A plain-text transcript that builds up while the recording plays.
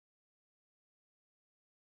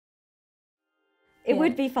It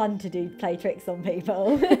would be fun to play tricks on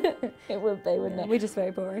people. It would be, wouldn't it? We're just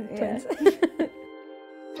very boring twins.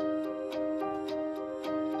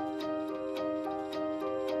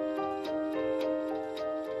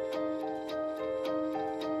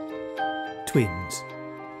 Twins,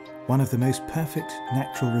 one of the most perfect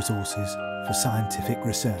natural resources for scientific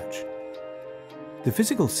research. The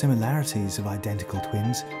physical similarities of identical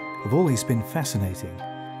twins have always been fascinating,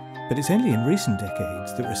 but it's only in recent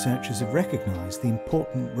decades that researchers have recognised the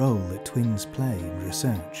important role that twins play in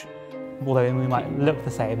research. Although we might look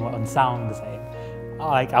the same and sound the same,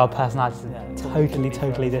 like our personalities are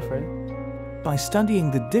totally different. By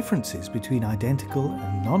studying the differences between identical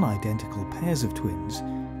and non-identical pairs of twins,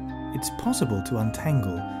 it's possible to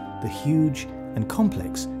untangle the huge and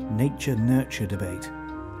complex nature-nurture debate.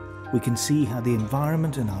 We can see how the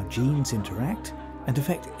environment and our genes interact and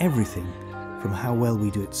affect everything from how well we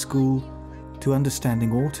do at school to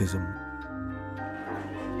understanding autism.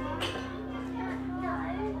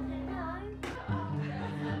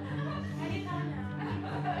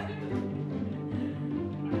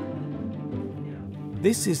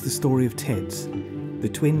 This is the story of TEDS, the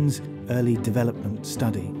Twins Early Development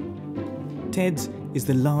Study. TEDS is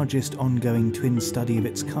the largest ongoing twin study of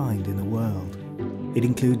its kind in the world. It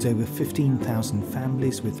includes over 15,000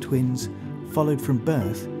 families with twins, followed from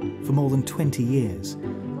birth for more than 20 years,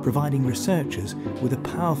 providing researchers with a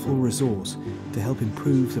powerful resource to help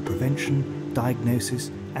improve the prevention,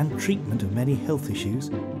 diagnosis and treatment of many health issues,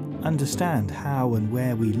 understand how and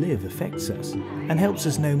where we live affects us, and helps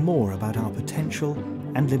us know more about our potential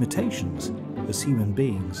and limitations as human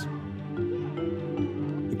beings.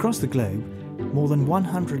 Across the globe, more than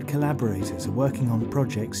 100 collaborators are working on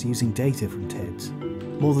projects using data from TEDS.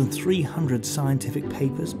 More than 300 scientific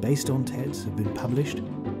papers based on TEDS have been published,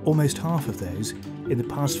 almost half of those in the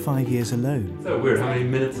past 5 years alone. So weird, how many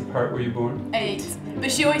minutes apart were you born? 8.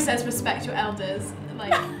 But she always says respect your elders.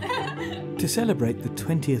 Like. To celebrate the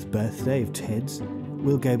 20th birthday of TEDS,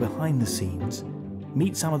 we'll go behind the scenes,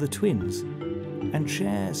 meet some of the twins, and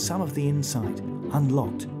share some of the insight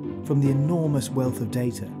unlocked from the enormous wealth of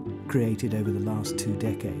data created over the last 2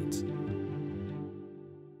 decades.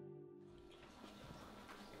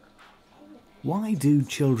 Why do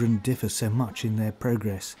children differ so much in their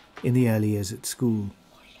progress in the early years at school?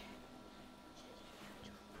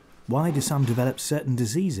 Why do some develop certain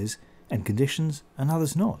diseases and conditions and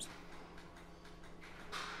others not?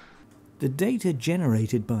 The data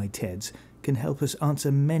generated by TEDS can help us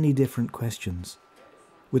answer many different questions.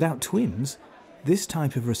 Without twins, this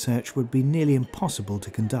type of research would be nearly impossible to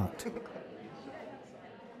conduct.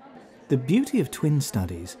 The beauty of twin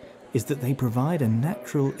studies is that they provide a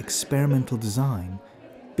natural experimental design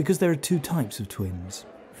because there are 2 types of twins.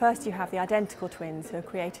 First you have the identical twins who are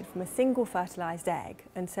created from a single fertilised egg,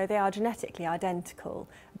 and so they are genetically identical,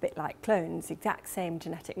 a bit like clones, exact same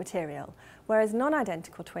genetic material, whereas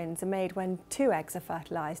non-identical twins are made when 2 eggs are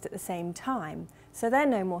fertilised at the same time, so they're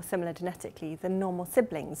no more similar genetically than normal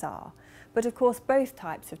siblings are. But of course both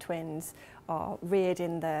types of twins are reared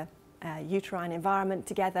in the uterine environment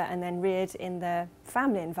together and then reared in the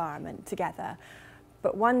family environment together.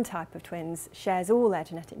 But one type of twins shares all their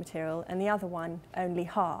genetic material and the other one only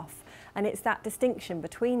half. And it's that distinction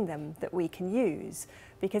between them that we can use,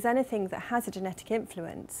 because anything that has a genetic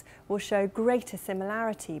influence will show greater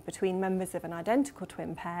similarity between members of an identical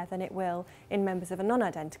twin pair than it will in members of a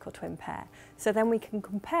non-identical twin pair. So then we can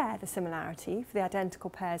compare the similarity for the identical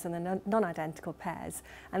pairs and the non-identical pairs,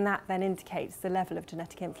 and that then indicates the level of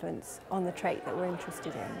genetic influence on the trait that we're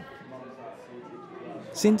interested in.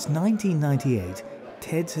 Since 1998,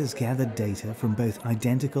 TEDS has gathered data from both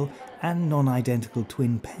identical and non-identical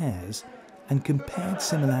twin pairs and compared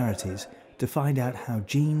similarities to find out how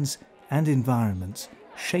genes and environments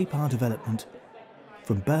shape our development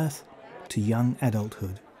from birth to young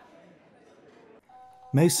adulthood.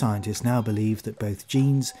 Most scientists now believe that both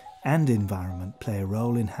genes and environment play a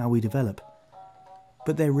role in how we develop,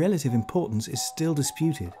 but their relative importance is still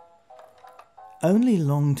disputed. Only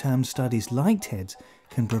long-term studies like TEDS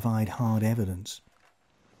can provide hard evidence.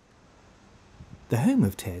 The home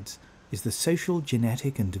of TEDS is the Social,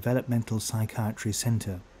 Genetic and Developmental Psychiatry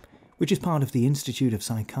Centre, which is part of the Institute of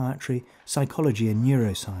Psychiatry, Psychology and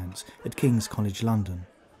Neuroscience at King's College London.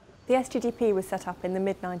 The SGDP was set up in the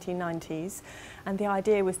mid-1990s, and the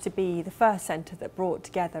idea was to be the first centre that brought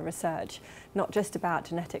together research, not just about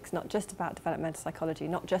genetics, not just about developmental psychology,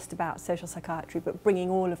 not just about social psychiatry, but bringing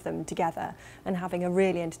all of them together and having a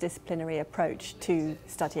really interdisciplinary approach to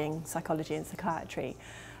studying psychology and psychiatry.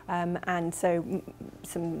 And so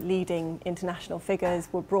some leading international figures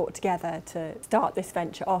were brought together to start this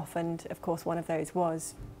venture off, and of course one of those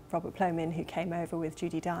was Robert Plomin, who came over with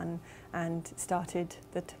Judy Dunn and started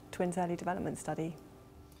the twins early development study.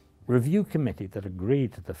 Review committee that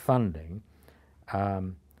agreed to the funding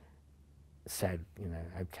said, you know,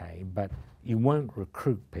 okay, but you won't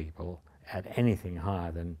recruit people at anything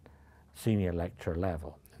higher than senior lecturer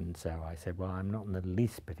level. And so I said, well, I'm not in the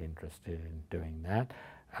least bit interested in doing that.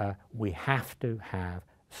 We have to have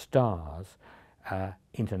stars,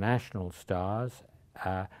 international stars,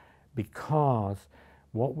 because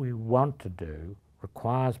what we want to do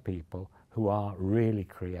requires people who are really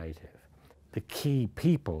creative. The key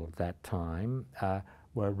people at that time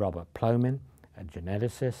were Robert Plomin, a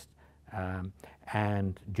geneticist,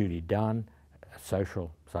 and Judy Dunn, a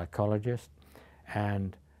social psychologist.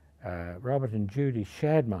 And Robert and Judy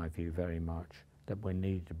shared my view very much that we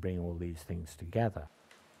needed to bring all these things together.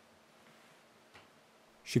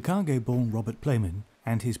 Chicago-born Robert Plomin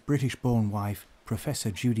and his British-born wife,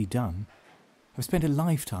 Professor Judy Dunn, have spent a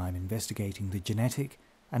lifetime investigating the genetic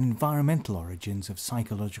and environmental origins of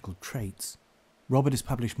psychological traits. Robert has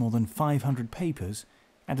published more than 500 papers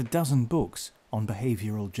and a dozen books on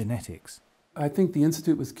behavioural genetics. I think the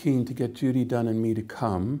Institute was keen to get Judy Dunn and me to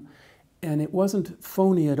come, and it wasn't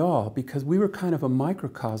phony at all because we were kind of a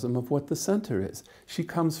microcosm of what the center is. She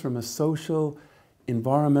comes from a social,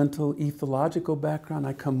 environmental, ethological background.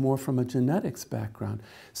 I come more from a genetics background.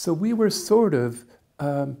 So we were sort of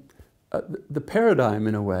the paradigm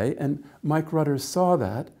in a way, and Mike Rutter saw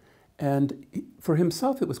that, and for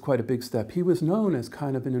himself it was quite a big step. He was known as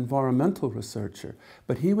kind of an environmental researcher,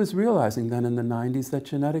 but he was realizing then in the 90s that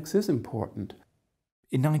genetics is important.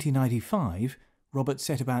 In 1995, Robert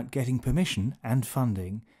set about getting permission and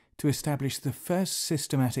funding to establish the first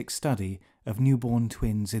systematic study of newborn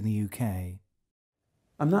twins in the UK.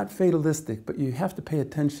 I'm not fatalistic, but you have to pay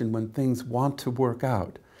attention when things want to work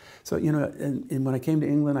out. So, you know, and when I came to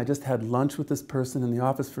England, I just had lunch with this person in the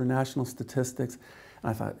Office for National Statistics.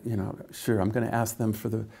 And I thought, you know, sure, I'm going to ask them for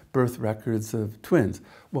the birth records of twins.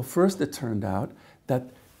 Well, first it turned out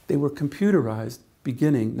that they were computerized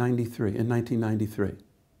beginning in 1993.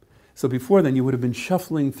 So before then, you would have been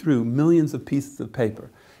shuffling through millions of pieces of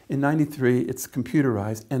paper. In 93, it's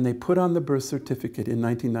computerized, and they put on the birth certificate in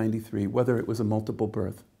 1993 whether it was a multiple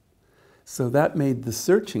birth. So that made the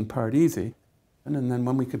searching part easy. And then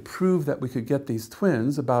when we could prove that we could get these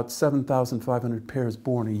twins, about 7,500 pairs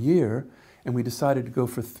born a year, and we decided to go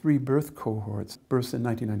for 3 birth cohorts, births in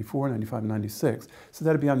 1994, 95, and 96. So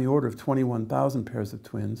that'd be on the order of 21,000 pairs of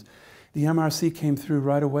twins. The MRC came through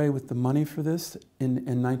right away with the money for this in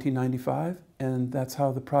 1995, and that's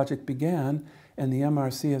how the project began, and the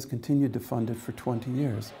MRC has continued to fund it for 20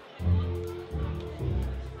 years.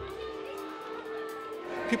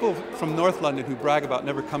 People from North London who brag about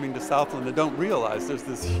never coming to South London don't realize there's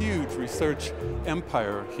this huge research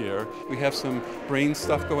empire here. We have some brain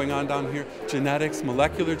stuff going on down here, genetics,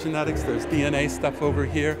 molecular genetics, there's DNA stuff over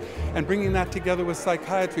here, and bringing that together with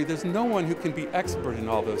psychiatry, there's no one who can be expert in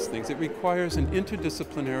all those things. It requires an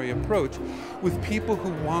interdisciplinary approach with people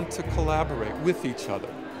who want to collaborate with each other.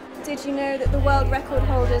 Did you know that the world record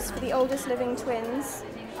holders for the oldest living twins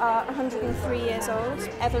are 103 years old,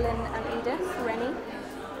 Evelyn and Edith Rennie?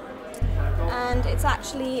 And it's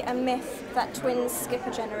actually a myth that twins skip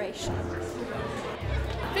a generation.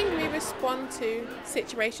 I think we respond to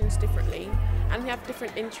situations differently, and we have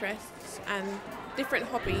different interests and different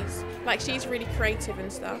hobbies. Like, she's really creative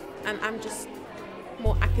and stuff, and I'm just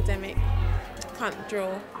more academic. Can't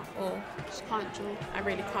draw, or she can't draw. I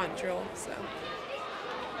really can't draw, so.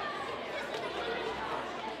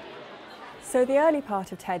 So the early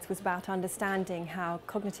part of TEDS was about understanding how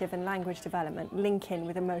cognitive and language development link in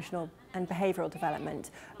with emotional and behavioural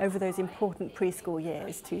development over those important preschool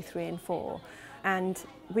years, 2, 3 and 4. And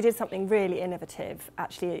we did something really innovative,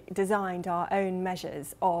 actually designed our own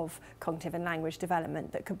measures of cognitive and language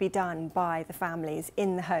development that could be done by the families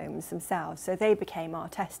in the homes themselves. So they became our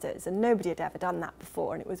testers, and nobody had ever done that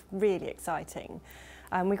before, and it was really exciting.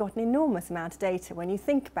 We got an enormous amount of data when you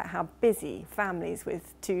think about how busy families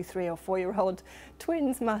with 2, 3 or 4-year-old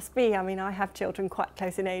twins must be. I mean, I have children quite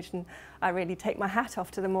close in age, and I really take my hat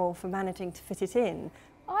off to them all for managing to fit it in.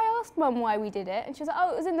 I asked Mum why we did it, and she was like,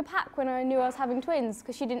 oh, it was in the pack when I knew I was having twins,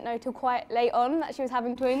 because she didn't know till quite late on that she was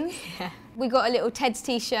having twins. Yeah. We got a little TEDS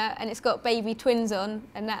t-shirt, and it's got baby twins on,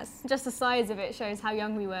 and that's just the size of it shows how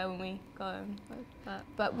young we were when we got them.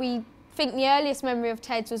 But we think the earliest memory of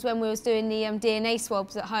TEDS was when we was doing the DNA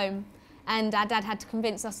swabs at home, and our dad had to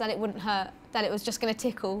convince us that it wouldn't hurt, that it was just going to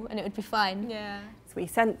tickle and it would be fine. Yeah. So we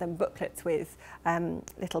sent them booklets with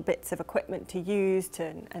little bits of equipment to use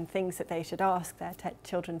and things that they should ask their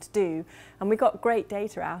children to do. And we got great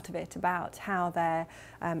data out of it about how their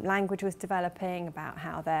language was developing, about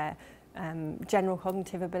how their general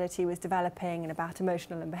cognitive ability was developing, and about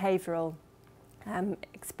emotional and behavioural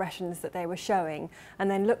expressions that they were showing, and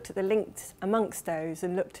then looked at the links amongst those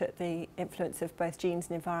and looked at the influence of both genes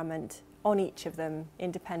and environment on each of them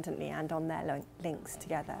independently and on their links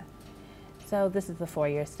together. So this is the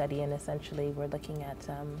 4-year study, and essentially we're looking at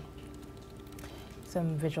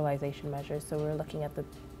some visualization measures. So we're looking at the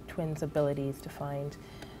twins' abilities to find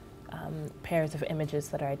pairs of images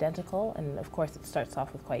that are identical, and of course it starts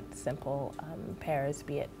off with quite simple pairs,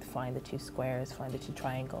 be it find the 2 squares, find the 2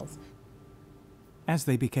 triangles. As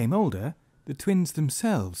they became older, the twins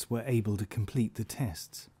themselves were able to complete the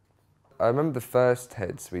tests. I remember the first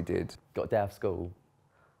TEDS we did. Got a day out of school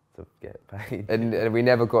to get paid. And we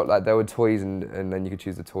never got, like, there were toys and then you could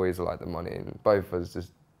choose the toys or like the money, and both of us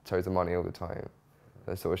just chose the money all the time.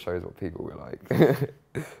 That sort of shows what people were like.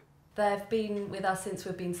 They've been with us since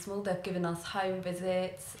we've been small. They've given us home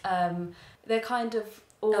visits. They're kind of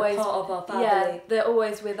always a part of our family. Yeah, they're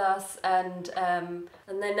always with us, and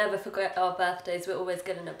they never forget our birthdays. We're always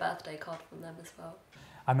getting a birthday card from them as well.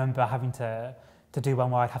 I remember having to do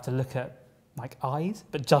one where I'd have to look at like eyes,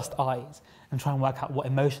 but just eyes, and try and work out what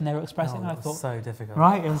emotion they were expressing. Oh, I thought, so difficult.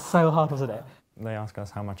 Right, it was so hard, wasn't it? They ask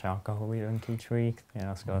us how much alcohol we drink each week. They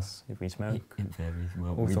ask us if we smoke. It varies.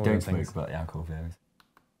 Well, all we sorts don't of things. smoke, but the alcohol varies.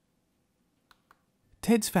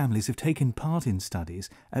 TEDS families have taken part in studies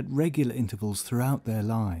at regular intervals throughout their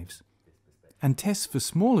lives, and tests for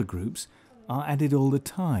smaller groups are added all the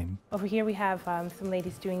time. Over here we have some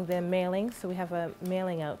ladies doing the mailing, so we have a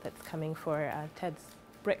mailing out that's coming for TEDS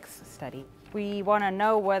BRICS study. We want to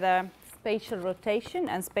know whether spatial rotation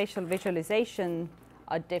and spatial visualization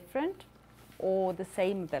are different or the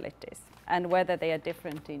same abilities, and whether they are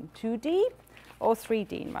different in 2D or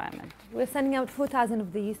 3D environment. We're sending out 4,000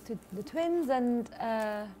 of these to the twins, and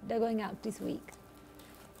they're going out this week.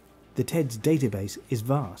 The TEDS database is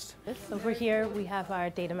vast. Over here we have our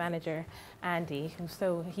data manager, Andy,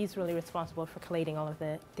 so he's really responsible for collating all of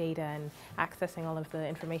the data and accessing all of the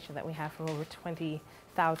information that we have from over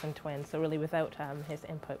 20,000 twins. So really without his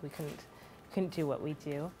input we couldn't do what we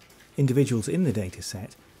do. Individuals in the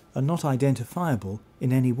dataset are not identifiable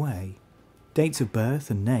in any way. Dates of birth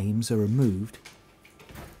and names are removed.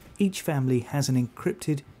 Each family has an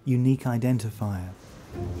encrypted, unique identifier.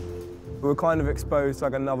 We were kind of exposed to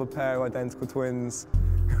like another pair of identical twins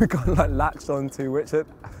we kind of like latched onto, which at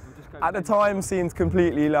the time seemed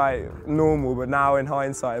completely like normal, but now in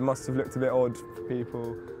hindsight it must have looked a bit odd for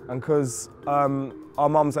people. And because our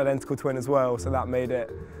mum's identical twin as well, so that made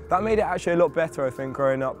it actually a lot better, I think,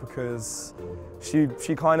 growing up, because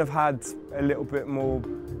she kind of had a little bit more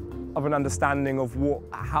of an understanding of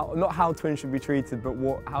not how twins should be treated, but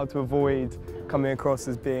how to avoid coming across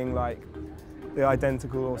as being like the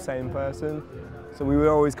identical or same person. So we would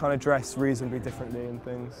always kind of dress reasonably differently and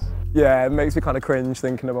things. Yeah, it makes me kind of cringe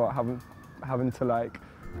thinking about having to like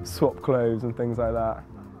swap clothes and things like that.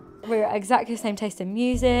 We're exactly the same taste in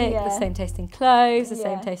music, the same taste in clothes, the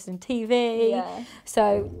same taste in TV. Yeah.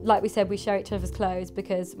 So, like we said, we share each other's clothes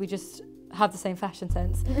because we just have the same fashion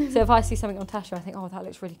sense. So if I see something on Tasha, I think, oh, that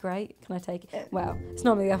looks really great. Can I take it? Well, it's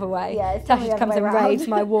normally the other way. Yeah, Tasha comes and raids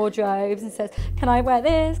my wardrobes and says, can I wear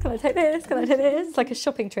this? Can I take this? Can I take this? It's like a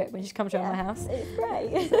shopping trip when she comes around my house. It's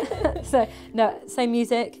great. So, no, same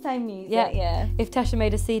music. Same music, yeah. If Tasha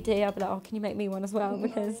made a CD, I'd be like, oh, can you make me one as well?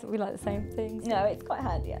 Because we like the same things. No, it's quite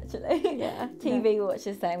handy, actually. Yeah. TV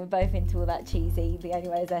watchers saying we're both into all that cheesy, The Only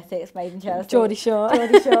Way is Essex, Made in Chelsea. Geordie Shore. All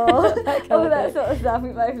that sort of stuff,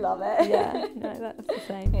 we both love it. Yeah. No, that's the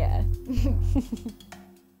same. Yeah.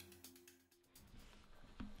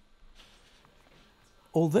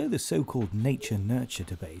 Although the so-called nature-nurture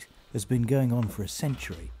debate has been going on for a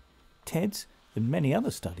century, TEDS and many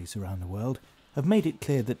other studies around the world have made it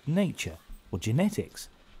clear that nature, or genetics,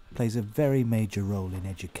 plays a very major role in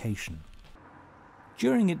education.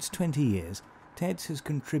 During its 20 years, TEDS has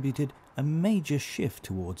contributed a major shift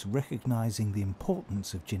towards recognising the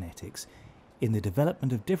importance of genetics in the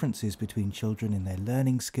development of differences between children in their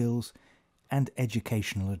learning skills and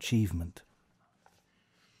educational achievement.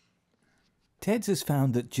 TEDS has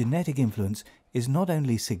found that genetic influence is not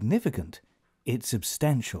only significant, it's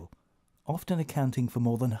substantial, often accounting for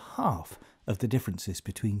more than half of the differences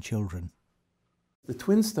between children. The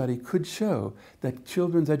twin study could show that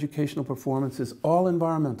children's educational performance is all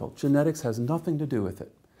environmental. Genetics has nothing to do with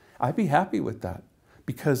it. I'd be happy with that,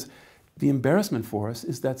 because the embarrassment for us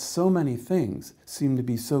is that so many things seem to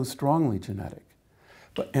be so strongly genetic.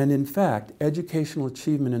 And in fact, educational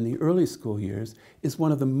achievement in the early school years is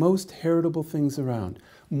one of the most heritable things around,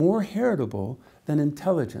 more heritable than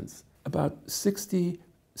intelligence. About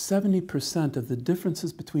 60–70% of the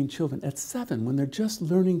differences between children at 7, when they're just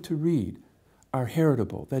learning to read, are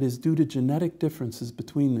heritable. That is due to genetic differences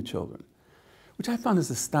between the children, which I found is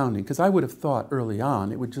astounding, because I would have thought early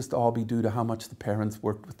on it would just all be due to how much the parents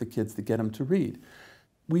worked with the kids to get them to read.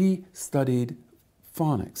 We studied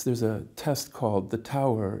phonics. There's a test called the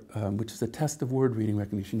Tower, which is a test of word reading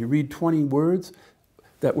recognition. You read 20 words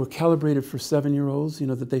that were calibrated for 7-year-olds, you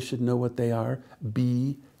know, that they should know what they are: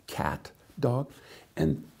 bee, cat, dog,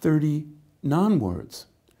 and 30 non-words.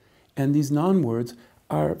 And these non-words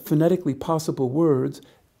are phonetically possible words,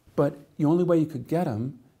 but the only way you could get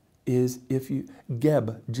them is if you,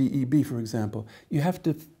 geb, G-E-B, for example, you have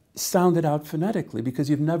to sound it out phonetically because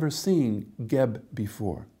you've never seen geb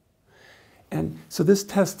before. And so this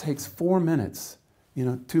test takes 4 minutes, you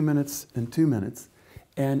know, 2 minutes and 2 minutes,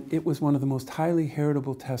 and it was one of the most highly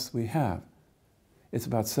heritable tests we have. It's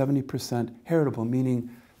about 70% heritable, meaning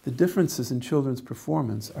the differences in children's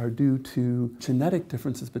performance are due to genetic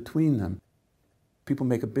differences between them. People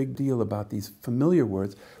make a big deal about these familiar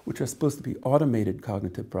words, which are supposed to be automated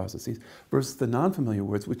cognitive processes, versus the non-familiar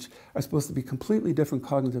words, which are supposed to be completely different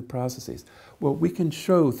cognitive processes. Well, we can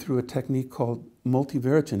show through a technique called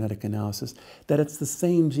multivariate genetic analysis that it's the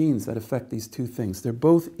same genes that affect these two things. They're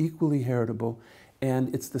both equally heritable,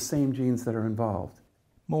 and it's the same genes that are involved.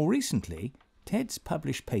 More recently, TEDS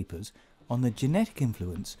published papers on the genetic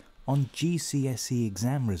influence on GCSE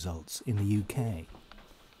exam results in the UK.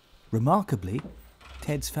 Remarkably,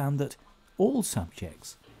 TEDS found that all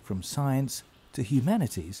subjects, from science to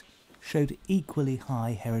humanities, showed equally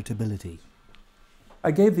high heritability. I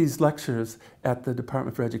gave these lectures at the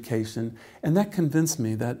Department for Education, and that convinced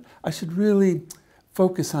me that I should really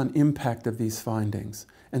focus on impact of these findings.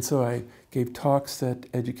 And so I gave talks at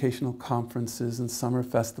educational conferences and summer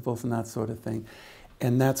festivals and that sort of thing.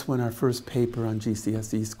 And that's when our first paper on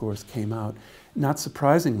GCSE scores came out. Not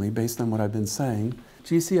surprisingly, based on what I've been saying,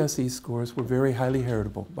 GCSE scores were very highly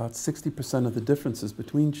heritable. About 60% of the differences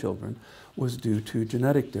between children was due to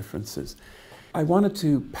genetic differences. I wanted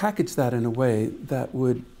to package that in a way that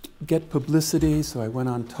would get publicity, so I went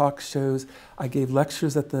on talk shows. I gave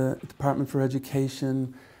lectures at the Department for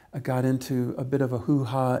Education. I got into a bit of a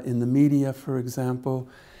hoo-ha in the media, for example.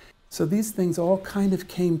 So these things all kind of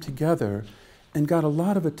came together and got a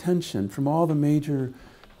lot of attention from all the major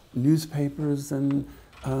newspapers and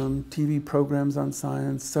TV programs on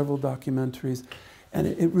science, several documentaries, and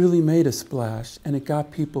it really made a splash, and it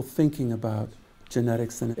got people thinking about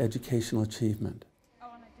genetics and educational achievement.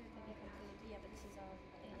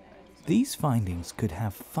 These findings could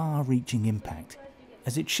have far-reaching impact,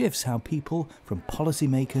 as it shifts how people, from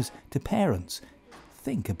policymakers to parents,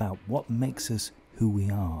 think about what makes us who we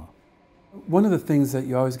are. One of the things that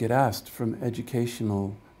you always get asked from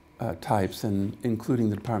educational types, and including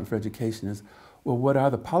the Department for Education, is, well, what are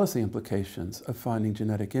the policy implications of finding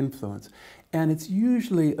genetic influence? And it's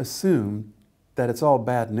usually assumed that it's all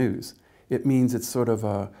bad news. It means it's sort of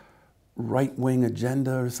a right-wing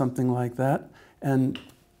agenda or something like that. And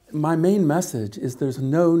my main message is there's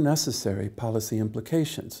no necessary policy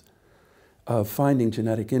implications of finding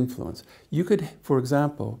genetic influence. You could, for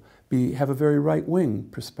example, have a very right-wing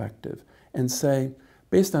perspective and say,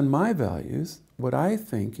 based on my values, what I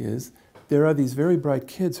think is there are these very bright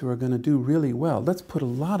kids who are going to do really well. Let's put a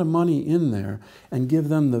lot of money in there and give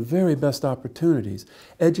them the very best opportunities.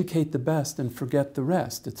 Educate the best and forget the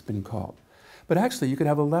rest, it's been called. But actually, you could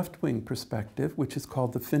have a left-wing perspective, which is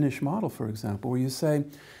called the Finnish model, for example, where you say,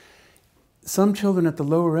 some children at the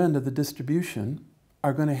lower end of the distribution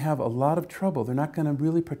are going to have a lot of trouble. They're not going to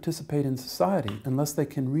really participate in society unless they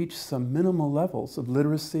can reach some minimal levels of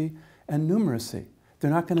literacy and numeracy. They're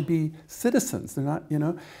not going to be citizens. They're not, you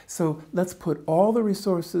know. So let's put all the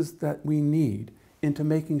resources that we need into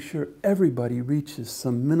making sure everybody reaches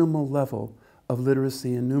some minimal level of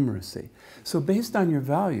literacy and numeracy. So based on your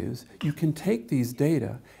values, you can take these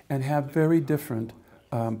data and have very different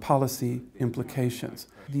policy implications.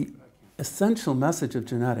 The essential message of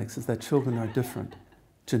genetics is that children are different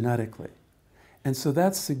genetically. And so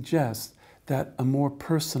that suggests that a more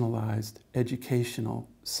personalized educational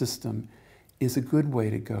system is a good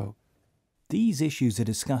way to go. These issues are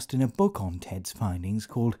discussed in a book on TEDS findings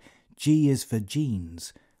called G is for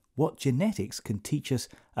Genes: What Genetics Can Teach Us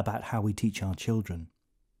About How We Teach Our Children.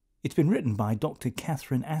 It's been written by Dr.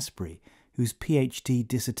 Catherine Asprey, whose PhD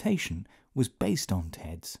dissertation was based on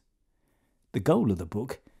TEDS. The goal of the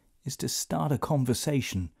book is to start a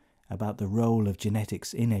conversation about the role of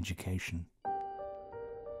genetics in education.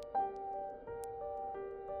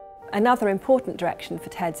 Another important direction for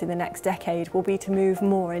TEDS in the next decade will be to move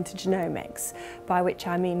more into genomics, by which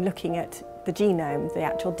I mean looking at the genome, the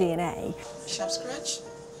actual DNA. Sharp scratch?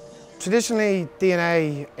 Traditionally,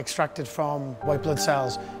 DNA extracted from white blood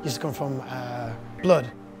cells used to come from blood.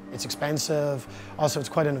 It's expensive, also it's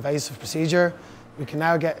quite an invasive procedure. We can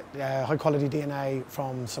now get high quality DNA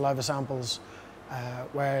from saliva samples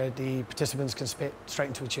where the participants can spit straight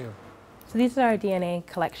into a tube. So these are our DNA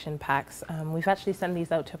collection packs. We've actually sent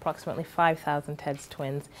these out to approximately 5,000 TEDS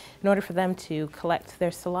twins in order for them to collect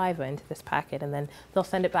their saliva into this packet, and then they'll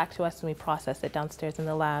send it back to us and we process it downstairs in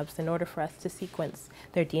the labs in order for us to sequence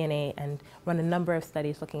their DNA and run a number of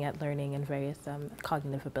studies looking at learning and various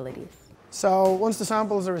cognitive abilities. So once the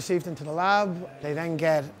samples are received into the lab, they then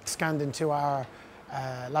get scanned into our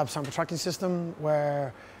lab sample tracking system,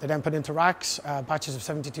 where they're then put into racks, batches of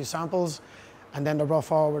 72 samples, and then they're brought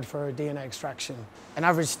forward for DNA extraction. An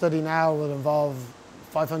average study now will involve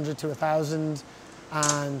 500 to 1,000,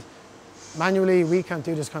 and manually we can't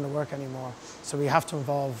do this kind of work anymore. So we have to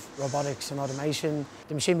involve robotics and automation.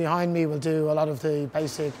 The machine behind me will do a lot of the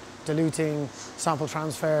basic diluting, sample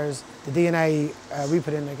transfers. The DNA we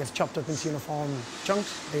put in, it gets chopped up into uniform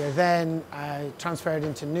chunks. They are then transferred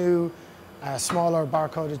into new, smaller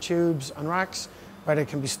barcoded tubes and racks, where they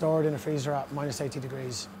can be stored in a freezer at -80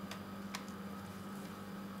 degrees.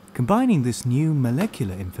 Combining this new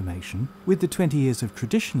molecular information with the 20 years of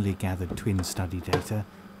traditionally gathered twin study data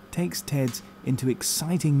takes TEDS into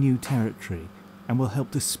exciting new territory and will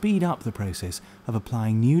help to speed up the process of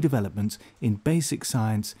applying new developments in basic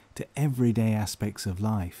science to everyday aspects of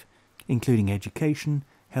life, including education,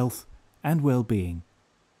 health and well-being.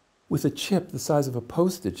 With a chip the size of a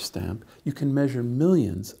postage stamp, you can measure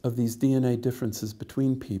millions of these DNA differences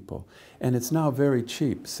between people, and it's now very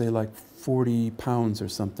cheap, say like 40 pounds or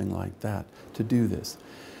something like that, to do this.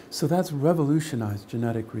 So that's revolutionized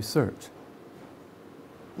genetic research.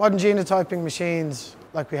 Modern genotyping machines,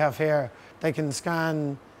 like we have here, they can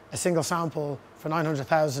scan a single sample for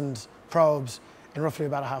 900,000 probes in roughly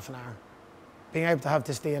about a half an hour. Being able to have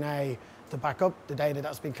this DNA to back up the data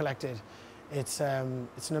that's been collected, it's an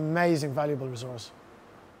amazing, valuable resource.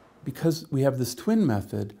 Because we have this twin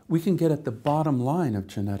method, we can get at the bottom line of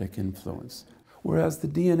genetic influence. Whereas the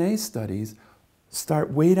DNA studies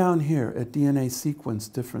start way down here at DNA sequence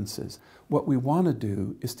differences. What we want to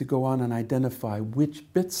do is to go on and identify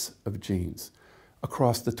which bits of genes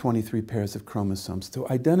across the 23 pairs of chromosomes, to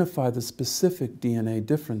identify the specific DNA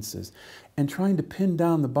differences and trying to pin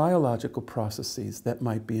down the biological processes that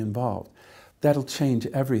might be involved. That'll change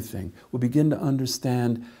everything. We'll begin to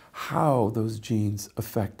understand how those genes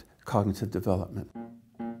affect cognitive development.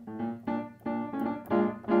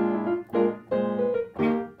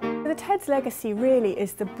 The TEDS legacy really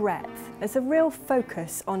is the breadth. There's a real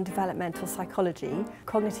focus on developmental psychology,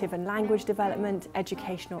 cognitive and language development,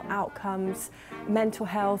 educational outcomes, mental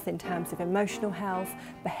health in terms of emotional health,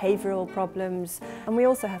 behavioural problems, and we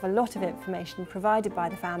also have a lot of information provided by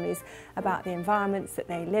the families about the environments that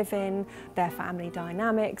they live in, their family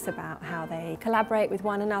dynamics, about how they collaborate with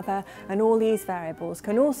one another, and all these variables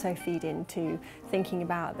can also feed into thinking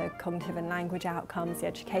about the cognitive and language outcomes, the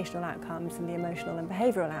educational outcomes, and the emotional and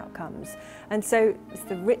behavioural outcomes. And so it's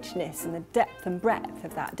the richness and the depth and breadth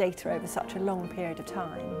of that data over such a long period of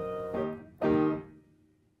time.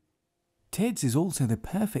 TEDS is also the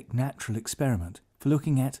perfect natural experiment for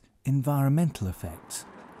looking at environmental effects.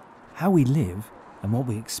 How we live and what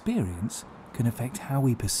we experience can affect how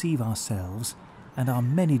we perceive ourselves and our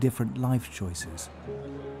many different life choices,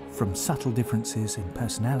 from subtle differences in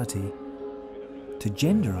personality to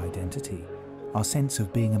gender identity, our sense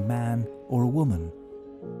of being a man or a woman.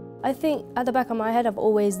 I think at the back of my head I've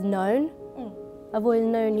always known. I've always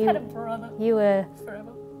known you were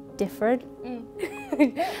different.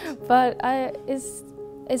 But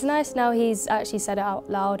it's nice now he's actually said it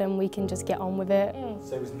out loud and we can just get on with it.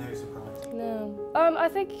 So it was no surprise? No. I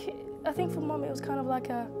think for Mum it was kind of like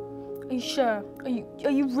a, are you sure? Are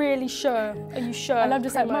you really sure? Are you sure? And I'm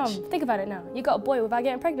just like, Mum, think about it now. You got a boy without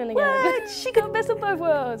getting pregnant again. What? She got best of both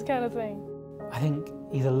worlds kind of thing. I think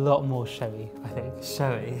he's a lot more showy, I think.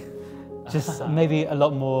 Showy? Just maybe a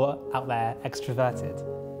lot more out there, extroverted.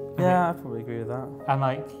 Yeah, I probably agree with that. And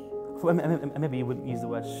like... Maybe you wouldn't use the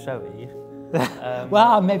word showy.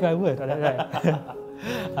 Well, maybe I would, I don't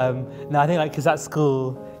know. No, I think like, because at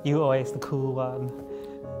school, you were always the cool one.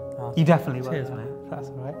 Oh, you definitely were. Cheers, mate. That's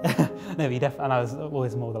all right. No, but you definitely, and I was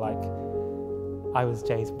always more the like, I was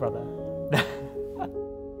Jay's brother.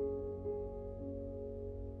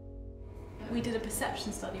 we did a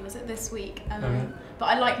perception study, was it this week? But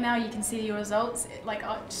I like now you can see your results like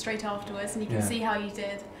straight afterwards, and you can see how you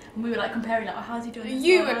did. And we were like comparing, like, oh, how's he doing?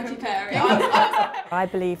 You were comparing. I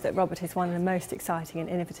believe that Robert is one of the most exciting and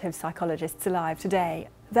innovative psychologists alive today.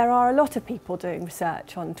 There are a lot of people doing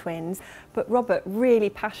research on twins, but Robert really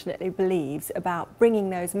passionately believes about bringing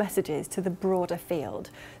those messages to the broader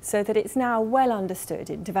field so that it's now well understood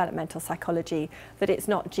in developmental psychology that it's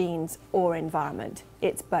not genes or environment,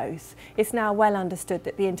 it's both. It's now well understood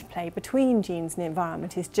that the interplay between genes and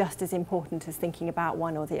environment is just as important as thinking about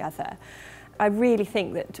one or the other. I really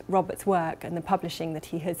think that Robert's work and the publishing that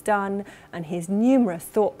he has done and his numerous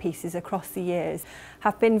thought pieces across the years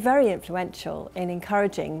have been very influential in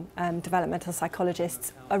encouraging developmental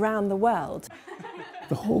psychologists around the world.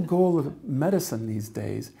 The whole goal of medicine these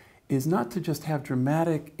days is not to just have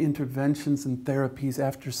dramatic interventions and therapies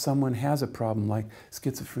after someone has a problem like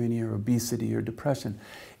schizophrenia or obesity or depression.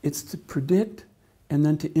 It's to predict and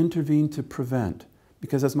then to intervene to prevent.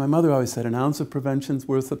 Because as my mother always said, an ounce of prevention is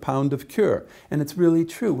worth a pound of cure. And it's really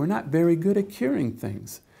true. We're not very good at curing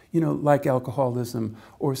things, you know, like alcoholism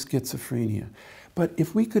or schizophrenia. But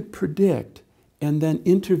if we could predict and then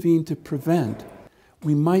intervene to prevent,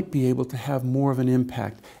 we might be able to have more of an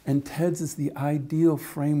impact. And TEDS is the ideal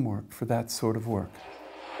framework for that sort of work.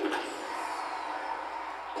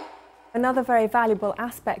 Another very valuable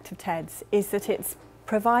aspect of TEDS is that it's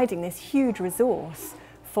providing this huge resource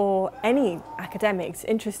for any academics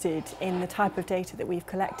interested in the type of data that we've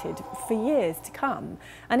collected for years to come.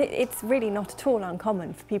 And it's really not at all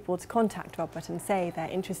uncommon for people to contact Robert and say they're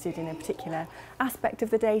interested in a particular aspect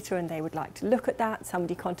of the data and they would like to look at that.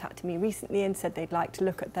 Somebody contacted me recently and said they'd like to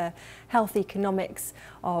look at the health economics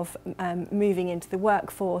of moving into the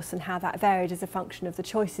workforce and how that varied as a function of the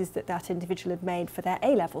choices that that individual had made for their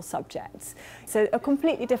A-level subjects. So a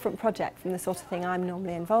completely different project from the sort of thing I'm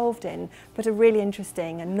normally involved in, but a really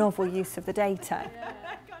interesting and novel use of the data.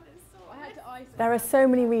 There are so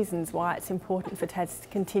many reasons why it's important for TEDS to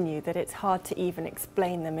continue that it's hard to even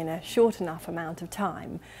explain them in a short enough amount of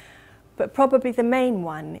time. But probably the main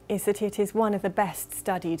one is that it is one of the best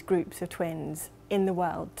studied groups of twins in the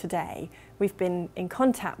world today. We've been in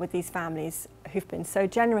contact with these families who've been so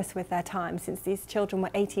generous with their time since these children were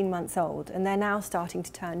 18 months old, and they're now starting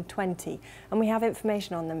to turn 20. And we have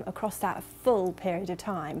information on them across that full period of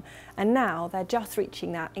time. And now they're just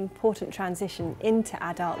reaching that important transition into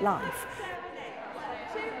adult life.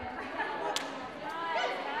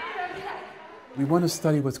 We want to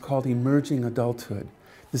study what's called emerging adulthood.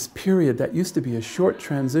 This period that used to be a short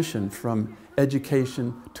transition from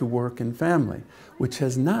education to work and family, which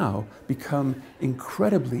has now become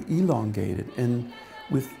incredibly elongated and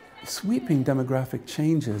with sweeping demographic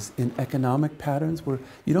changes in economic patterns where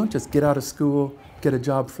you don't just get out of school, get a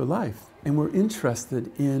job for life. And we're interested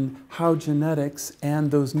in how genetics and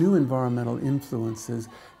those new environmental influences,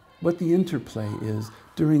 what the interplay is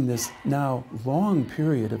during this now long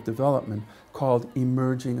period of development called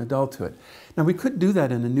emerging adulthood. Now we could do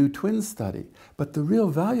that in a new twin study, but the real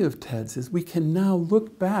value of TEDS is we can now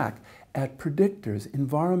look back at predictors,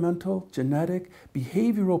 environmental, genetic,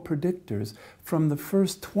 behavioral predictors from the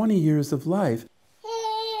first 20 years of life.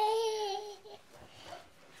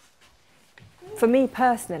 For me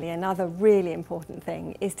personally, another really important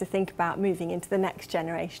thing is to think about moving into the next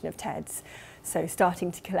generation of TEDS. So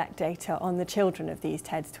starting to collect data on the children of these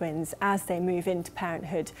TEDS twins as they move into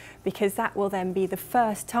parenthood, because that will then be the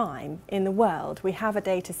first time in the world we have a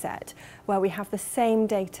data set where we have the same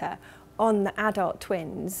data on the adult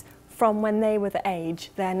twins from when they were the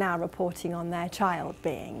age they're now reporting on their child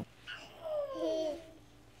being.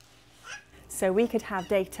 So we could have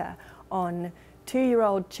data on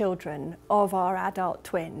 2-year-old children of our adult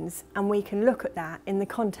twins, and we can look at that in the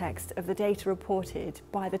context of the data reported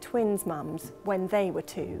by the twins' mums when they were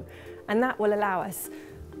 2. And that will allow us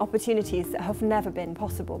opportunities that have never been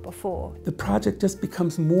possible before. The project just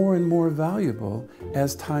becomes more and more valuable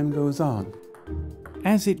as time goes on.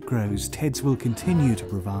 As it grows, TEDS will continue to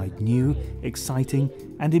provide new, exciting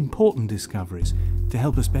and important discoveries to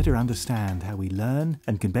help us better understand how we learn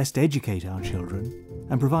and can best educate our children,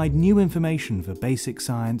 and provide new information for basic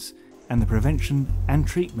science and the prevention and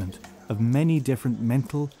treatment of many different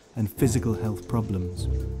mental and physical health problems.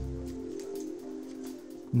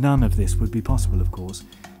 None of this would be possible, of course,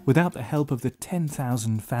 without the help of the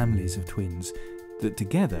 10,000 families of twins that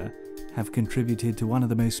together have contributed to one of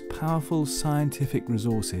the most powerful scientific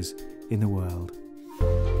resources in the world.